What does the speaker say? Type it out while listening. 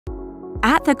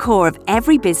At the core of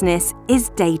every business is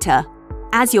data.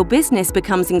 As your business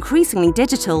becomes increasingly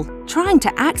digital, trying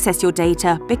to access your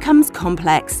data becomes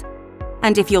complex.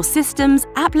 And if your systems,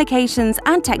 applications,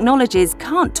 and technologies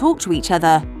can't talk to each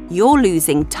other, you're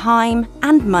losing time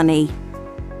and money.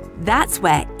 That's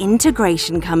where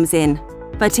integration comes in.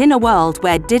 But in a world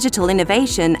where digital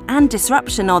innovation and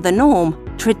disruption are the norm,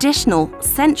 traditional,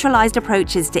 centralized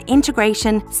approaches to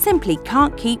integration simply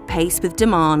can't keep pace with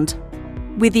demand.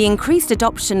 With the increased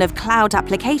adoption of cloud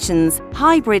applications,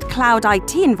 hybrid cloud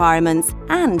IT environments,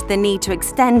 and the need to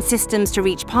extend systems to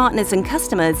reach partners and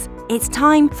customers, it's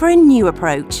time for a new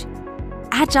approach.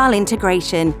 Agile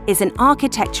Integration is an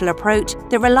architectural approach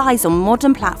that relies on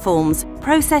modern platforms,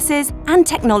 processes, and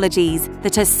technologies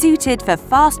that are suited for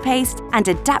fast-paced and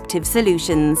adaptive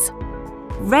solutions.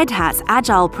 Red Hat's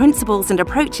Agile principles and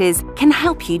approaches can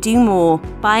help you do more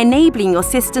by enabling your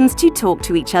systems to talk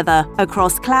to each other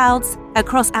across clouds,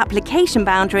 across application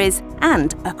boundaries,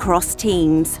 and across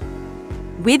teams.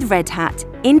 With Red Hat,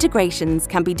 integrations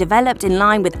can be developed in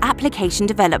line with application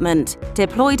development,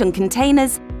 deployed on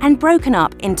containers, and broken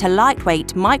up into lightweight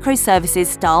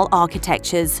microservices-style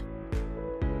architectures.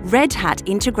 Red Hat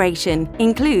integration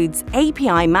includes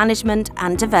API management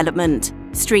and development,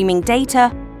 streaming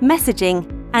data, messaging,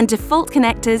 and default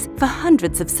connectors for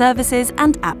hundreds of services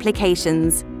and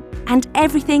applications. And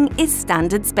everything is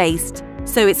standards-based,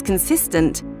 so it's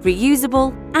consistent,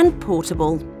 reusable, and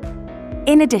portable.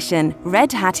 In addition,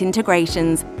 Red Hat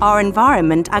integrations are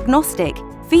environment agnostic,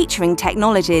 featuring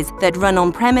technologies that run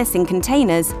on-premise in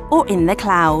containers or in the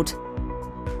cloud.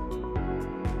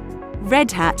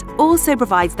 Red Hat also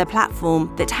provides the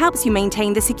platform that helps you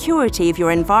maintain the security of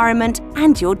your environment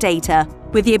and your data,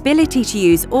 with the ability to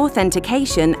use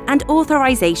authentication and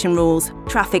authorization rules,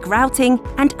 traffic routing,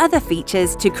 and other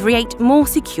features to create more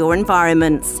secure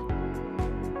environments.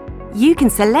 You can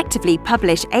selectively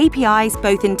publish APIs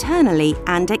both internally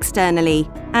and externally,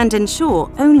 and ensure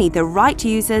only the right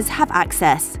users have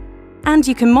access. And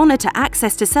you can monitor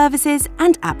access to services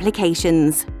and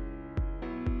applications.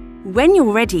 When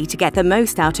you're ready to get the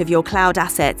most out of your cloud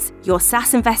assets, your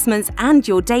SaaS investments, and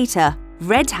your data,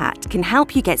 Red Hat can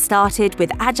help you get started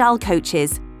with Agile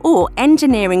coaches or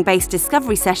engineering-based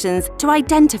discovery sessions to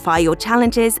identify your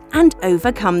challenges and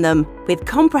overcome them with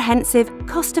comprehensive,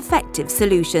 cost-effective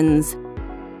solutions.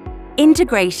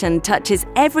 Integration touches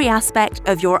every aspect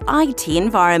of your IT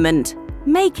environment.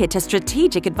 Make it a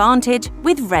strategic advantage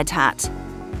with Red Hat.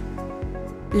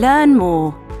 Learn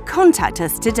more. Contact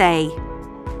us today.